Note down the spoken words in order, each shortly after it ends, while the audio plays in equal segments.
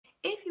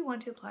you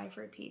want to apply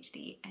for a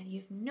PhD and you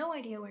have no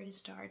idea where to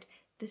start,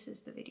 this is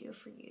the video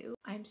for you.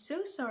 I'm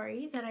so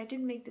sorry that I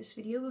didn't make this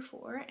video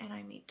before, and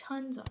I made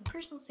tons on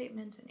personal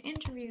statements and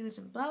interviews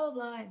and blah blah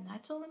blah, and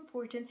that's all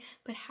important,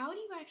 but how do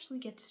you actually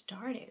get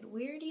started?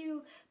 Where do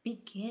you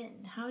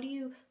begin? How do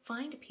you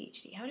find a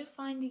PhD? How do you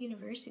find the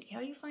university? How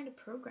do you find a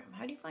program?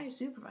 How do you find a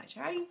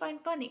supervisor? How do you find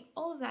funding?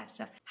 All of that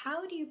stuff.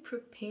 How do you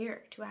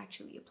prepare to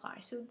actually apply?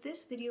 So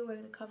this video, we're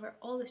going to cover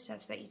all the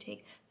steps that you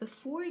take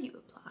before you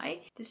apply.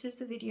 This is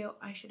the video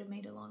I should have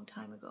made a long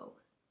time ago,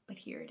 but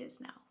here it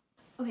is now.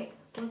 Okay,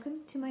 welcome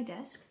to my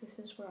desk. This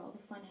is where all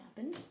the fun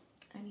happens.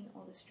 I mean,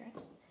 all the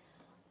stress.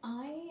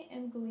 I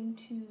am going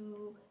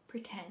to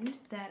pretend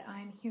that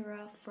I'm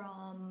Hira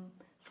from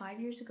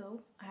 5 years ago.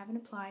 I haven't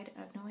applied.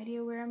 I have no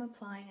idea where I'm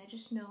applying. I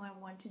just know I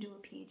want to do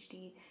a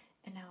PhD,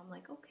 and now I'm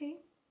like, okay,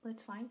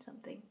 let's find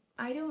something.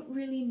 I don't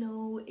really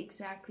know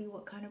exactly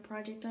what kind of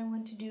project I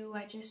want to do.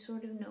 I just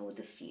sort of know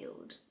the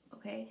field,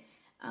 okay?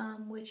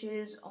 Which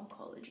is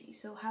oncology.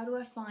 So how do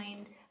I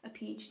find a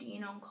PhD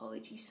in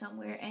oncology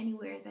somewhere,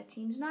 anywhere that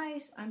seems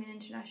nice? I'm an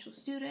international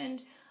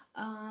student,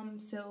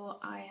 so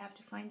I have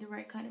to find the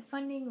right kind of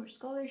funding or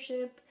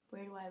scholarship.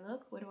 Where do I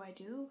look? What do I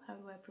do? How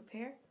do I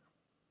prepare?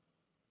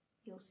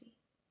 You'll see.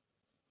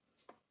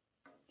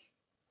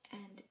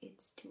 And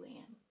it's 2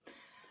 a.m.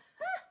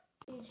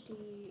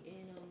 PhD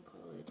in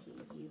oncology,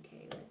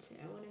 UK. Let's say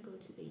I want to go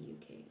to the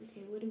UK.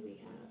 Okay, what do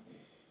we have?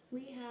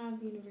 We have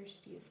the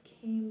University of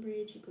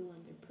Cambridge. You go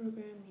on their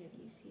program. We have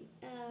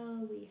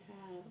UCL, we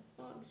have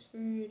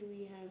Oxford,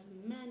 we have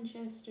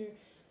Manchester.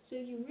 So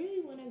you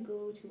really want to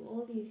go to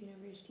all these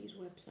universities'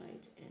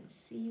 websites and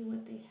see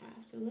what they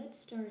have. So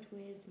let's start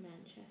with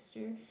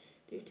Manchester.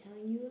 They're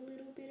telling you a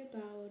little bit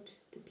about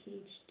the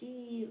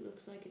PhD. It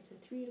looks like it's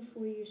a 3 to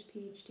 4 years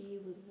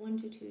PhD with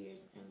 1 to 2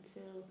 years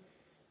MPhil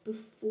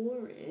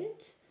before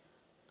it.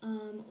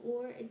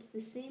 Or it's the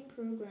same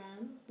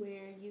program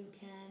where you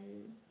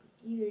can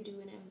either do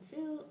an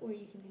MPhil or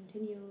you can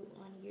continue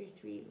on year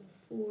 3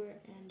 or 4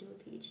 and do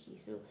a PhD.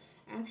 So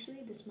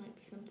actually this might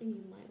be something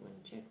you might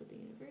want to check with the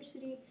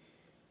university.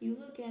 You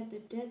look at the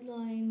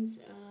deadlines.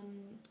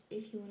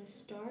 If you want to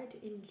start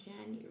in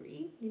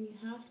January, then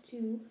you have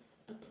to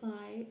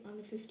apply on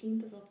the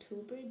 15th of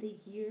October the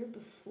year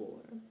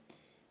before.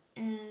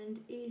 And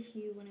if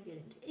you want to get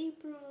into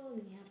April,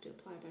 then you have to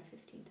apply by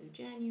 15th of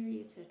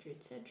January, etc.,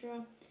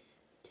 etc.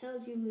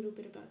 Tells you a little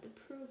bit about the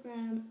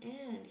program,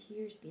 and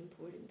here's the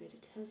important bit.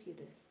 It tells you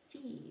the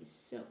fees.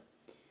 So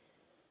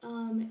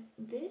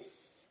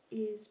this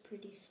is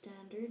pretty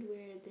standard,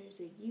 where there's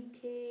a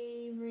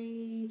UK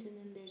rate and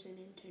then there's an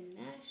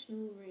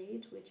international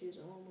rate, which is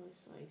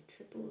almost like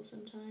triple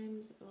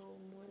sometimes. Oh,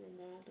 more than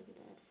that. Look at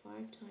that.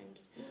 5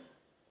 times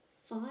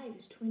 5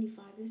 is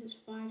 25. This is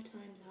 5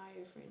 times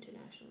higher for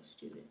international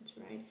students,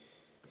 right?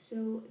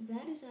 So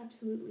that is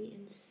absolutely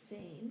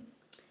insane.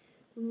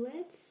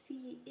 Let's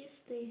see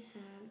if they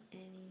have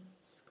any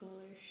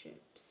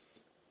scholarships.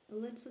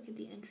 Let's look at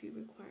the entry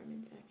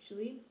requirements,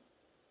 actually.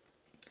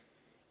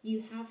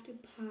 You have to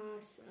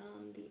pass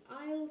the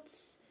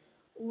IELTS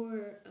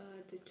or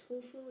the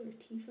TOEFL or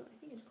TEFL. I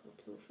think it's called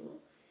TOEFL.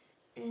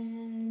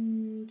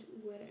 And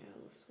what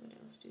else? What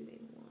else do they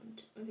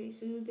want? Okay,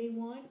 so they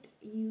want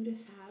you to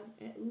have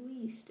at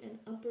least an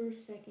upper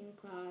second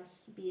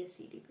class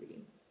BSc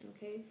degree,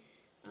 okay?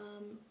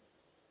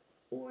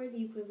 Or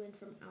the equivalent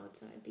from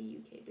outside the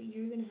UK, but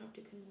you're going to have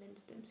to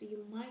convince them. So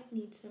you might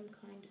need some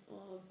kind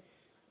of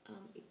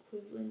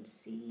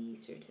equivalency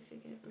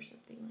certificate or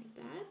something like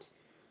that.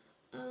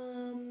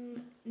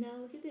 Now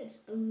look at this.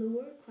 A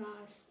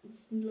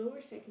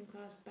lower second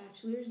class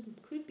bachelor's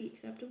could be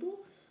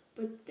acceptable,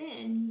 but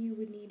then you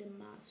would need a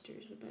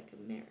master's with like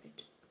a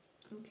merit,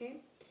 okay?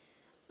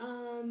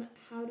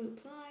 How to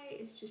apply,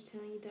 it's just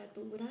telling you that,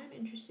 but what I'm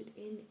interested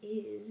in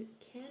is,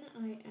 can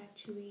I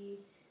actually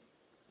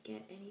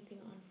get anything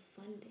on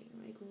funding?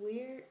 Like,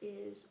 where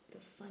is the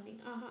funding?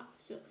 Aha,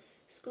 so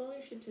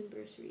scholarships and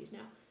bursaries.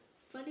 Now,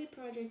 funded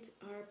projects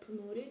are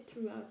promoted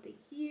throughout the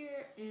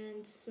year,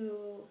 and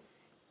so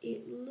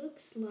it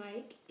looks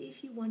like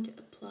if you want to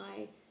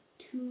apply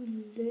to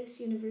this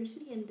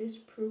university and this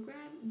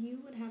program, you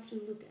would have to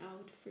look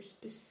out for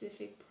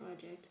specific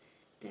projects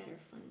that are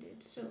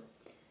funded. So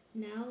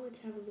now let's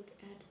have a look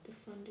at the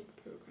funded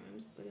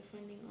programs or the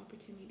funding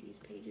opportunities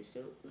pages.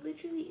 So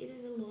literally it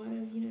is a lot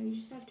of, you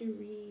just have to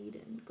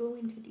read and go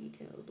into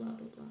detail, blah,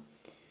 blah,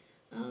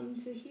 blah.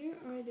 So here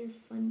are their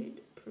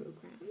funded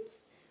programs.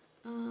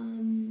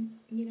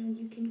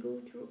 You can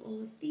go through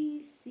all of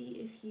these,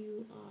 see if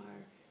you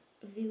are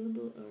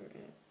available or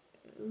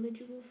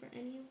eligible for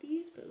any of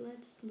these, but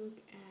let's look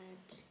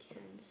at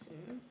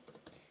cancer,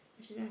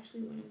 which is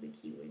actually one of the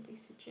keywords they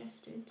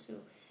suggested. So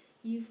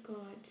you've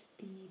got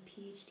the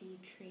PhD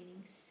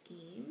training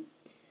scheme.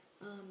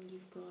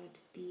 You've got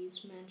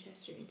these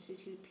Manchester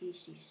Institute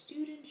PhD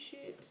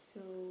studentships,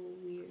 so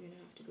we're going to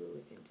have to go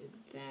look into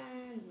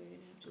that, and we're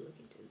going to have to look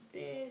into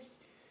this.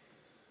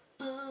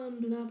 Blah,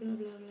 blah, blah,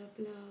 blah,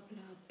 blah,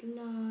 blah,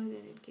 blah.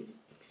 Then it gives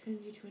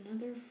sends you to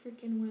another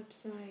freaking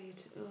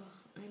website. Ugh,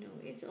 I know,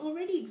 it's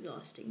already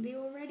exhausting. They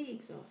already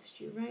exhaust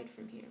you right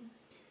from here.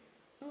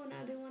 Oh,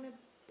 now they want to,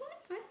 what?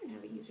 I don't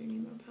have a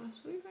username or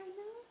password right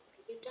now.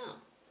 You don't.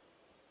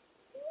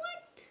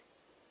 What?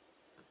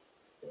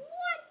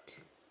 What?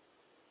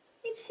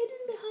 It's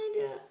hidden behind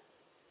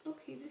a,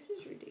 okay, this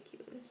is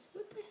ridiculous.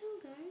 What the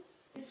hell, guys?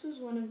 This was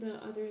one of the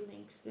other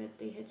links that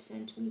they had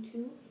sent me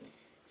to.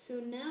 So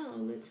now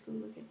let's go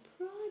look at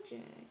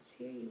projects.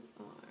 Here you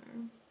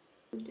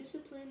are.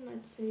 Discipline,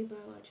 let's say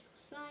biological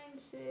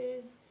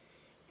sciences,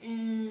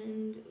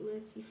 and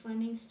let's see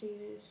funding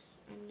status.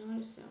 I'm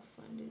not a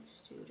self-funded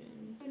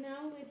student. So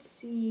now let's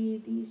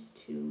see, these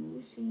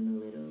two seem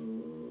a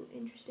little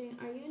interesting.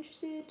 Are you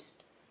interested?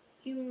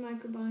 Human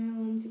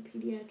microbiome to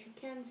pediatric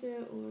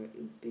cancer, or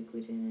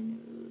ubiquitin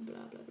and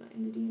blah blah blah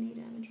in the DNA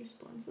damage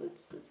response.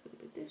 Let's go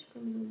with this.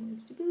 Chromosomal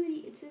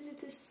instability. It says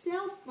it's a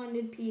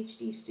self-funded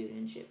PhD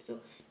studentship,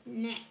 so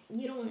nah,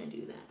 you don't want to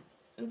do that.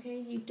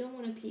 Okay, you don't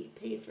want to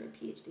pay for a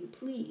PhD,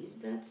 please.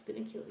 That's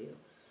gonna kill you.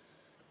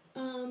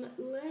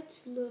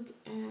 Let's look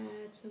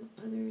at some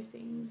other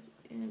things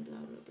and blah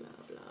blah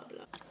blah blah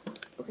blah.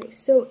 Okay,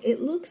 so it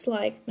looks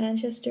like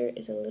Manchester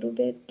is a little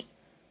bit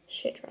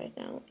shit right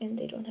now, and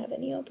they don't have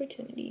any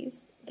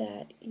opportunities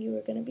that you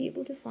are going to be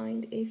able to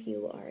find if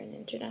you are an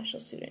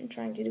international student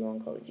trying to do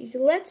oncology. So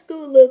let's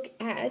go look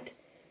at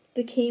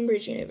the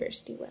Cambridge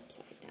University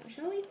website now,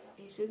 shall we?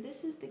 Okay, so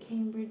this is the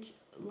Cambridge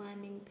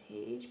landing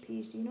page,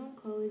 PhD in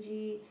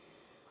oncology.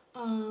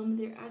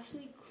 They're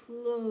actually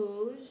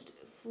closed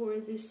for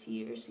this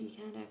year, so you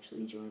can't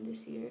actually join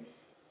this year.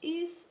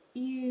 If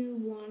you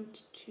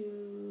want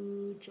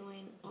to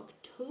join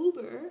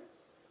October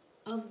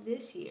of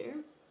this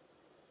year,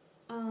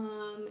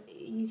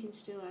 you can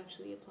still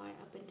actually apply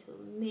up until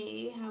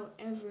May.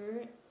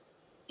 However,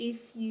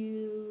 if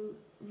you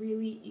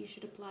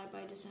should apply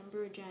by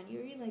December or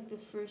January, like the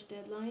first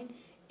deadline,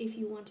 if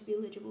you want to be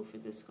eligible for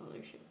the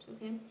scholarships,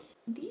 okay?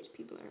 These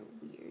people are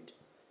weird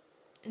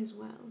as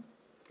well.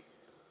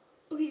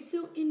 Okay,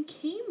 so in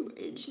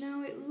Cambridge,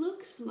 now it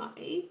looks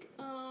like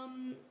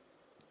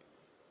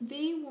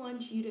they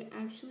want you to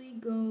actually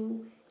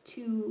go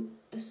to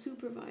a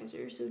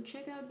supervisor. So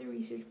check out the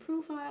research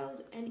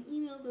profiles and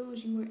email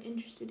those you are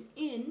interested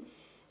in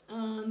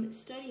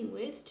studying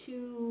with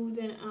to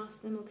then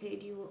ask them, okay,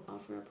 do you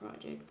offer a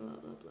project, blah,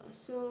 blah, blah.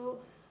 So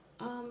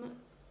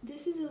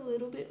this is a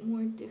little bit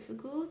more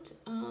difficult,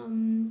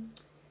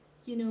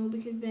 you know,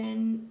 because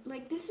then,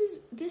 like,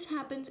 this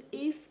happens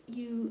if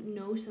you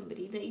know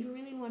somebody that you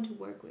really want to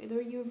work with,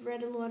 or you've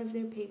read a lot of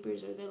their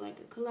papers, or they're like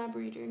a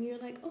collaborator, and you're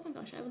like, oh my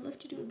gosh, I would love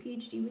to do a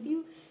PhD with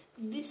you.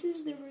 This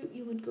is the route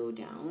you would go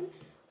down.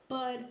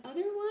 But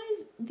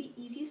otherwise, the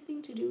easiest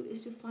thing to do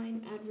is to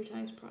find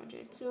advertised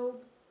projects. So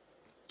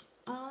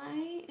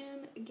I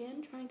am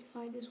again trying to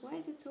find this. Why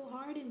is it so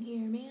hard in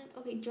here, man?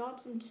 Okay,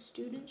 jobs and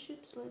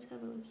studentships. Let's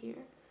have a look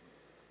here.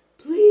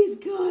 Please,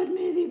 God,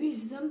 may there be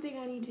something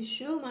I need to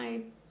show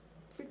my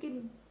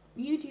freaking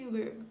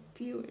YouTuber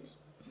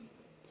viewers.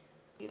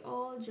 Okay,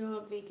 all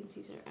job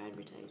vacancies are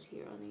advertised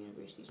here on the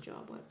university's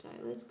job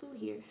website. Let's go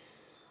here.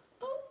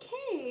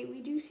 Okay,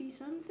 we do see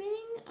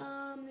something.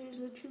 There's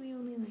literally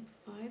only like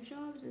 5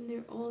 jobs, and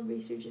they're all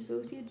research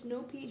associates.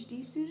 No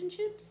PhD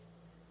studentships.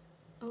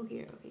 Oh,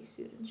 here. Okay,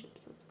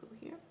 studentships. Let's go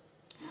here.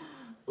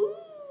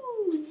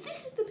 Ooh,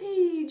 this is the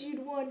page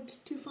you'd want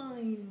to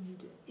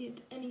find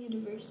at any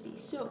university.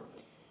 So,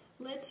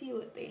 let's see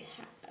what they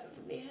have.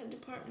 They have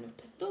Department of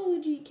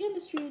Pathology,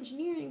 Chemistry,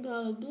 Engineering,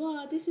 blah, blah,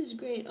 blah. This is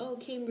great. Oh,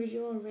 Cambridge,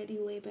 you're already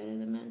way better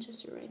than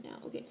Manchester right now.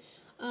 Okay,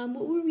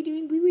 what were we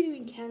doing? We were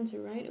doing cancer,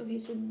 right? Okay,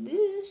 so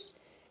this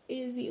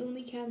is the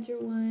only cancer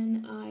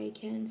one I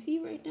can see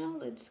right now.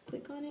 Let's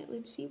click on it.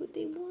 Let's see what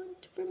they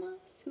want from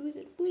us. Who is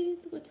it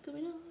with? What's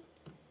going on?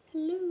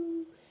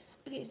 Hello.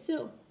 Okay,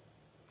 so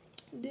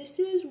this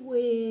is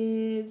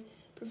with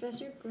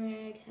Professor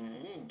Greg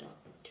Hannon and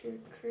Dr.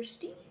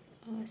 Kirsty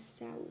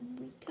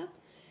Sawika,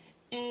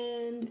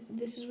 and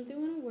this is what they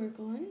want to work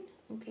on.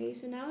 Okay,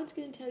 so now it's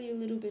going to tell you a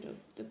little bit of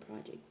the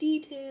project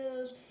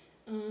details,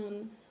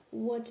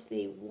 what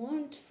they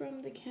want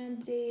from the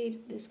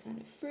candidate, this kind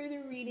of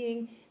further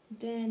reading,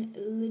 then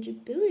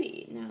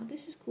eligibility. Now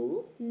this is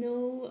cool.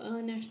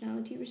 No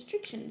nationality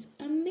restrictions.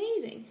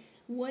 Amazing.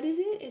 What is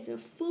it? It's a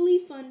fully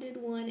funded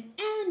one,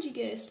 and you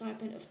get a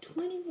stipend of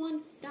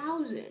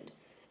 $21,000.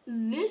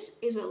 This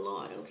is a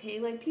lot, okay?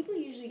 Like, people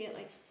usually get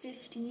like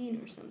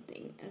 15 or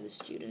something as a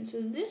student.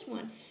 So this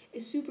one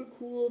is super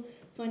cool,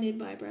 funded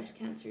by Breast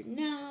Cancer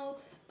Now.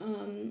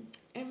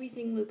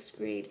 Everything looks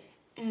great,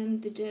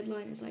 and the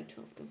deadline is like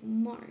 12th of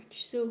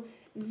March. So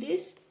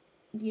this,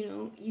 you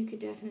know, you could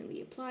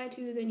definitely apply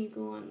to. Then you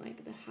go on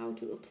like the how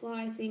to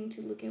apply thing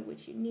to look at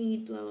what you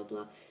need, blah, blah,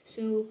 blah.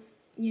 So,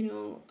 you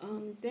know,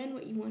 then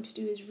what you want to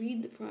do is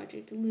read the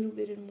project a little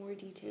bit in more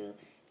detail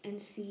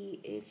and see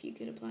if you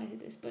could apply to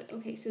this. But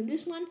okay, so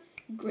this one,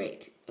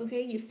 great.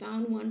 Okay, you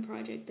found one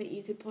project that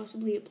you could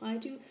possibly apply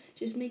to.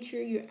 Just make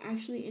sure you're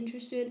actually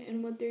interested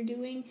in what they're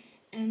doing,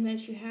 and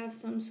that you have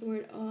some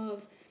sort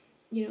of,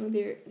 you know,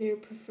 their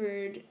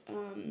preferred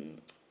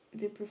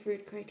the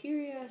preferred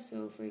criteria.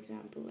 So for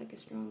example, like a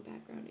strong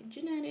background in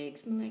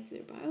genetics,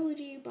 molecular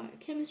biology,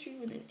 biochemistry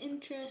with an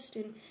interest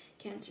in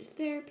cancer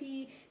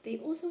therapy. They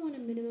also want a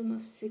minimum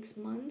of 6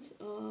 months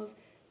of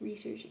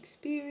research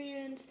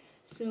experience.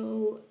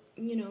 So,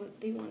 you know,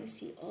 they want to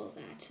see all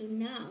that. So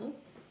now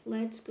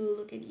let's go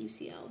look at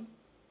UCL.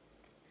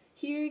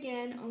 Here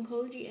again,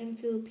 oncology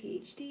MPhil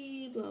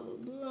PhD, blah, blah,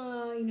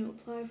 blah, you know,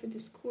 apply for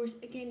this course.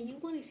 Again, you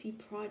want to see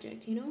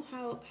project. You know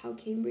how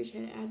Cambridge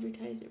had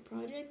advertised their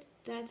projects?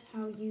 That's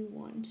how you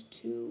want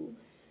to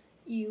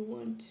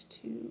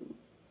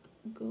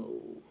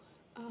go.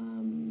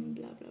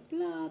 Blah, blah,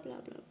 blah, blah,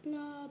 blah,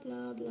 blah,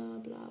 blah, blah,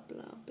 blah,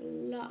 blah,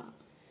 blah.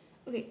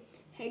 Okay,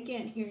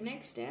 again, here,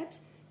 next steps.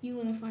 You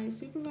want to find a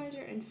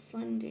supervisor and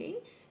funding.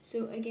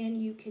 So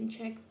again, you can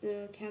check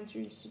the Cancer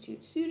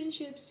Institute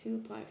studentships to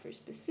apply for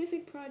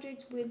specific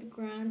projects with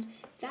grants.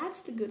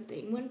 That's the good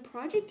thing. When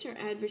projects are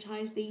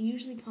advertised, they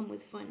usually come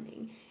with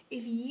funding.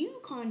 If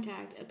you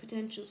contact a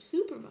potential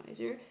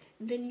supervisor,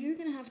 then you're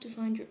going to have to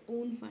find your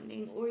own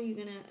funding, or you're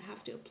going to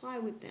have to apply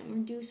with them or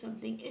do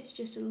something. It's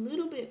just a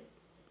little bit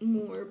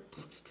more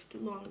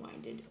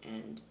long-winded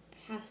and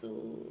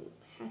hassly.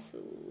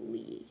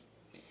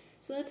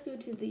 So let's go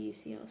to the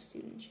UCL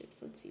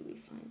studentships. Let's see if we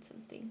find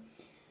something.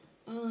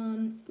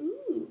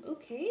 Ooh,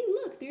 okay,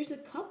 look, there's a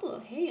couple.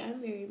 Hey,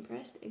 I'm very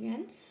impressed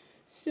again.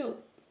 So,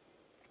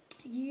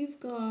 you've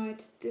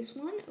got this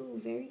one. Oh,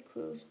 very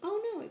close.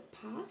 Oh, no, it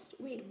passed.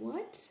 Wait,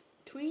 what?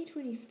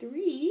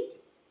 2023?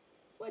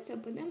 What's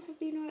up with them? Have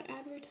they not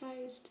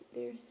advertised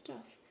their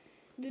stuff?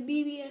 The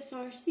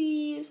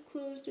BBSRC is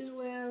closed as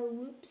well.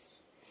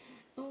 Whoops.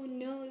 Oh,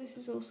 no, this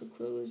is also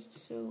closed,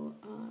 so,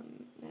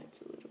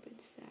 that's a little bit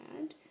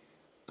sad.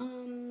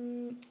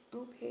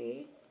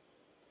 Okay.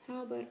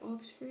 How about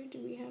Oxford? Do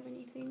we have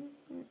anything?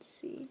 Let's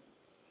see.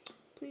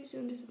 Please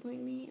don't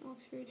disappoint me,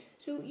 Oxford.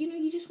 So, you know,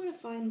 you just want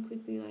to find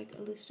quickly, like,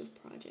 a list of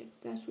projects.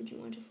 That's what you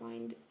want to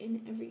find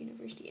in every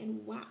university.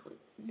 And wow,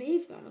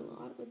 they've got a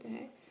lot. What the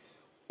heck?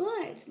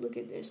 But, look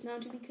at this. Now,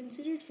 to be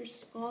considered for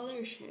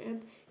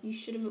scholarship, you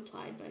should have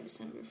applied by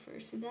December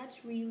 1st. So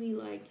that's really,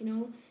 like, you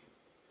know,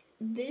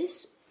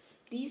 these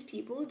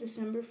people,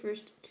 December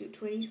 1st to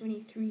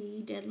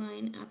 2023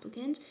 deadline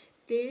applicants,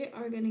 they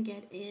are going to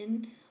get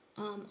in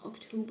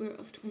October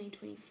of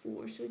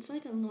 2024. So it's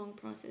like a long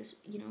process.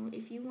 You know,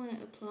 if you want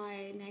to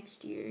apply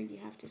next year, you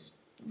have to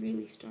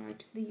really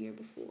start the year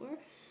before.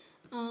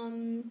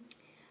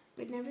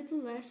 But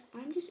nevertheless,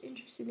 I'm just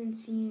interested in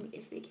seeing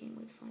if they came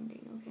with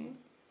funding, okay?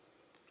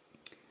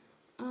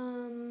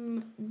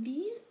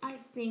 These, I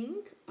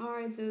think,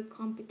 are the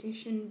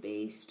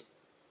competition-based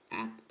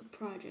app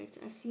projects.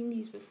 I've seen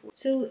these before.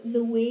 So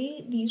the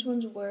way these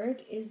ones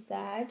work is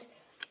that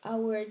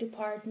our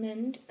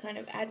department kind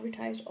of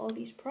advertised all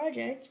these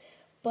projects,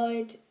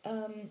 but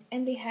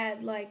and they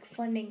had like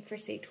funding for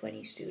say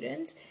 20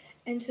 students,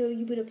 and so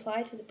you would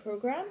apply to the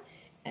program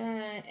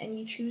and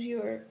you choose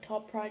your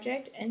top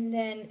project, and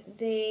then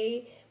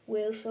they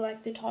will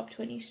select the top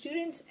 20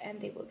 students and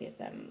they will give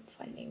them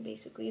funding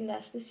basically, and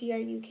that's the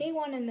CRUK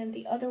one. And then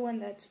the other one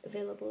that's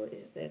available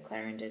is the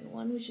Clarendon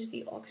one, which is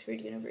the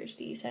Oxford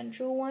University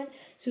Central one.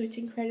 So it's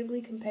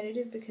incredibly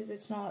competitive because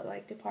it's not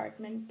like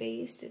department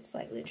based, it's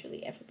like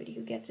literally everybody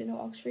who gets into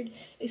Oxford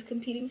is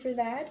competing for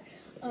that.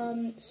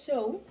 And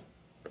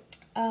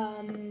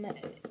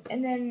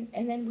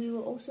then we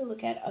will also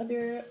look at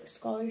other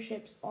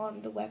scholarships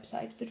on the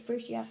website, but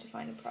first you have to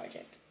find a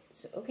project.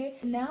 So, okay,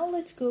 now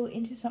let's go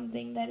into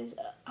something that is,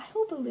 I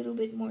hope, a little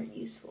bit more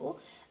useful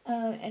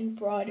and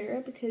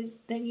broader, because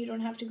then you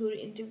don't have to go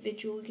to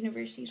individual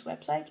universities'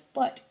 websites.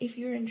 But if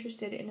you're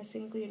interested in a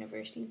single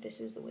university, this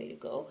is the way to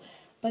go.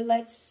 But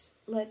let's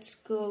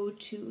go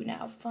to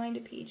now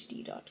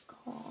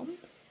findaphd.com,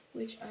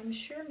 which I'm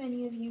sure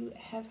many of you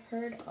have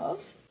heard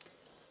of.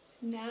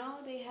 Now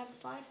they have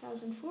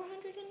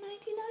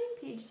 5,499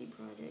 PhD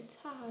projects.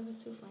 Haha,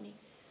 that's so funny.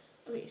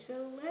 Okay,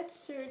 so let's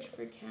search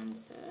for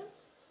cancer.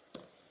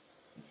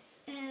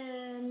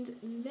 And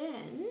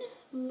then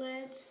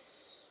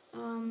let's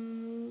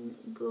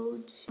go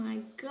to,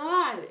 my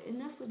god,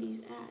 enough with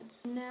these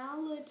ads. Now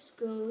let's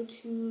go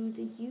to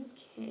the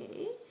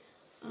UK.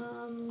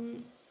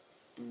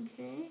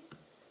 Okay.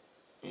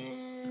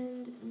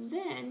 And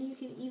then you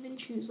can even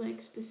choose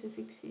like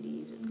specific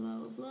cities and blah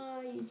blah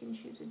blah. You can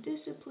choose a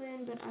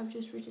discipline, but I've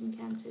just written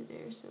cancer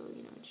there, so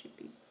you know it should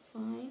be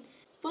fine.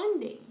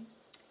 Funding.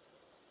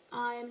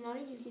 I'm not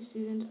a UK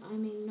student,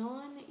 I'm a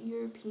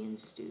non-European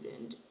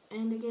student.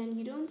 And again,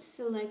 you don't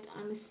select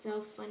I'm a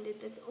self-funded.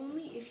 That's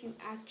only if you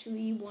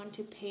actually want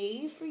to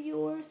pay for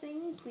your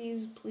thing.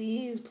 Please,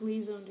 please,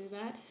 please don't do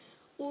that.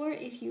 Or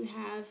if you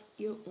have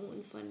your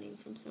own funding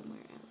from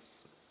somewhere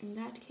else. In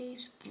that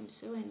case, I'm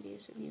so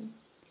envious of you.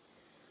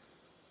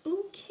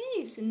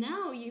 Okay, so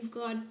now you've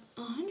got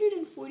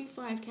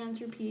 145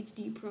 cancer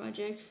PhD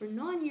projects for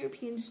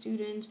non-European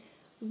students,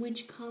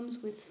 which comes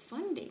with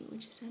funding,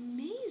 which is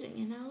amazing.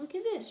 And now look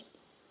at this.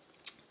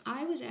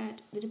 I was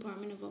at the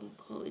Department of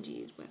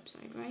Oncology's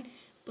website, right?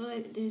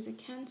 But there's a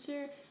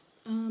cancer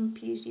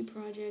PhD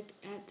project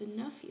at the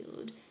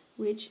Nuffield,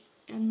 which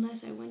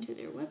unless I went to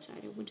their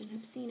website, I wouldn't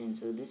have seen it. And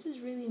so this is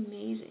really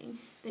amazing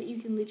that you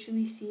can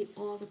literally see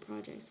all the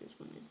projects. There's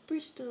one at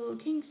Bristol,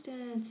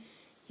 Kingston,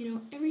 you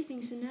know,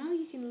 everything. So now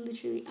you can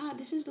literally,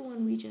 this is the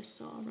one we just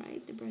saw,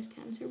 right? The breast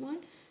cancer one.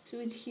 So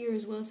it's here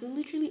as well. So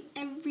literally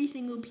every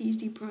single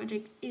PhD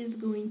project is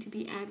going to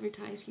be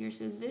advertised here.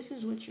 So this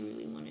is what you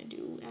really want to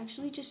do.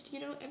 Actually, just, you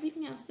know,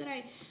 everything else that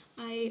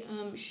I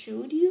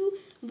showed you,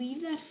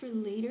 leave that for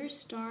later.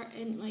 Start,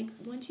 and like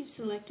once you've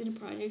selected a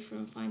project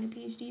from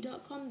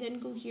findaphd.com, then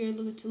go here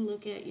to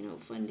look at, you know,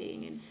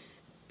 funding and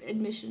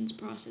admissions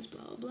process,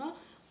 blah blah blah.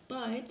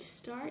 But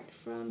start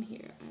from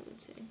here, I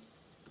would say.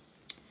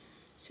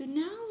 So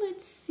now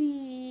let's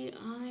see,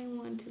 I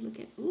want to look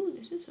at,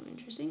 this is so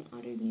interesting,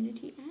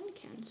 autoimmunity and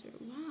cancer.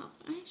 Wow,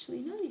 I actually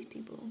know these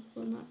people.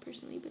 Well, not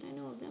personally, but I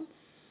know of them.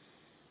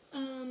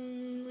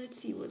 Let's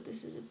see what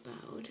this is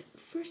about.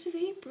 1st of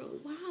April,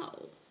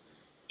 wow.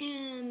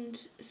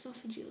 And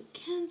esophageal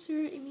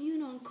cancer,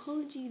 immune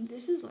oncology,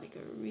 this is like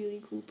a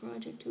really cool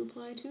project to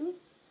apply to.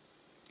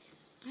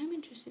 I'm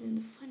interested in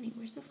the funding.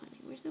 Where's the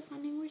funding? Where's the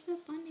funding? Where's the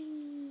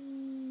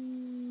funding?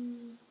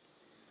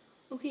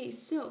 Okay,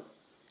 so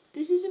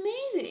this is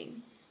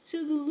amazing.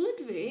 So the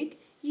Ludwig,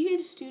 you get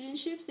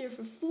studentships there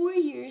for 4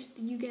 years.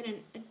 You get a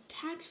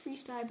tax-free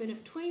stipend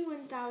of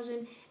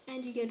 $21,000,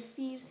 and you get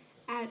fees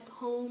at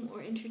home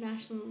or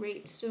international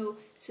rates. So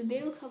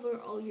they'll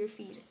cover all your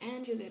fees,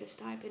 and you'll get a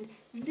stipend.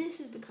 This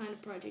is the kind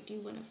of project you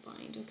want to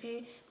find,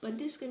 okay? But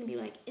this is going to be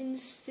like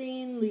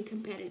insanely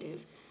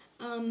competitive.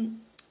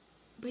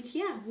 But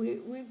yeah,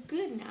 we're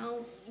good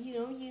now. You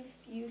know,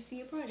 you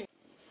see a project.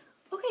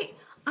 Okay,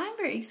 I'm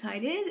very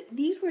excited.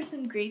 These were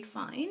some great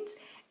finds,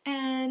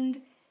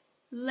 and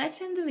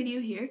let's end the video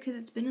here because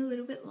it's been a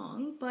little bit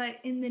long. But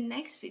in the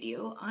next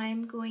video,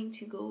 I'm going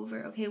to go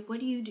over, okay, what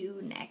do you do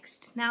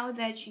next? Now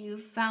that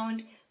you've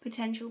found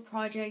potential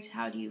projects,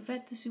 how do you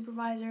vet the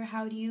supervisor?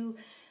 How do you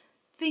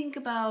think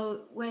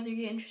about whether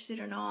you're interested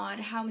or not?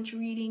 How much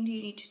reading do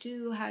you need to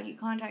do? How do you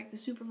contact the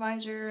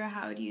supervisor?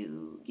 How do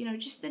you, you know,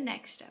 just the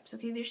next steps,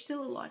 okay? There's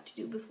still a lot to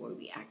do before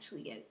we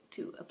actually get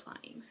to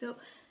applying. So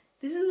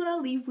this is what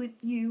I'll leave with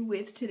you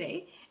with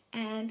today,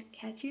 and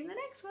catch you in the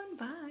next one.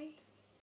 Bye.